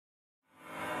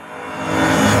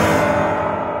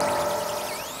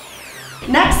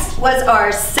was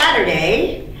our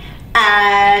Saturday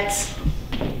at,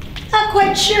 not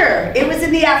quite sure. It was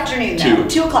in the afternoon though.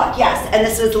 2 o'clock, yes. And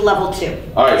this was level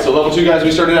 2. All right, so level 2, guys,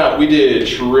 we started out. We did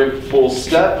triple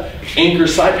step, anchor,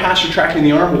 side pass, retracting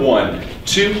the arm. 1,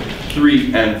 2,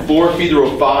 3, and 4. Feed the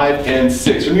row 5 and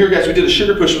 6. From here, guys, we did a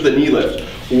sugar push with a knee lift.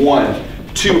 1,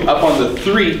 2, up on the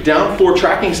 3, down 4,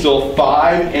 tracking still.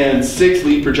 5 and 6,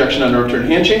 lead projection on arm turn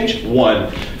hand change.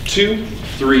 1, 2,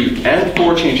 3, and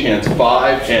 4, change hands.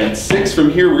 5 and 6. From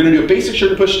here, we're gonna do a basic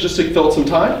sugar push just to fill some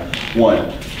time.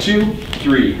 1, 2,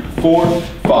 3, 4,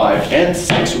 5, and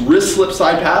 6. Wrist slip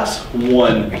side pass.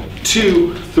 1,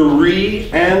 2, 3,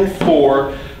 and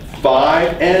 4,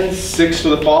 5, and 6 for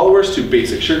the followers. To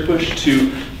basic sugar push.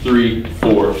 2, 3,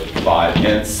 4, 5,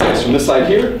 and 6. From this side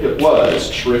here, it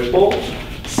was triple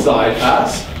side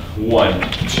pass. 1,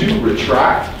 2,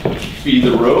 retract. Feed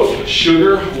the rope,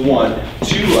 sugar, 1,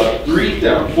 2, up, 3,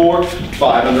 down 4,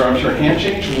 5, underarm turn hand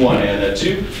change, 1 and a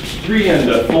 2, 3 and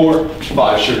a 4,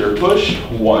 5, sugar push,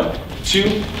 1,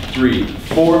 2, 3,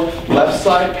 4, left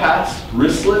side pass,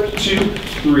 wrist slip, 2,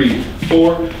 3,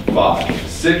 4, 5,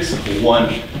 6,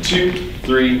 1, 2,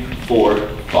 3, 4,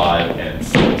 5, and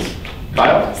 6.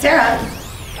 Kyle? Sarah?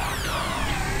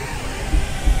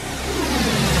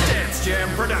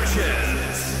 MADjam Production.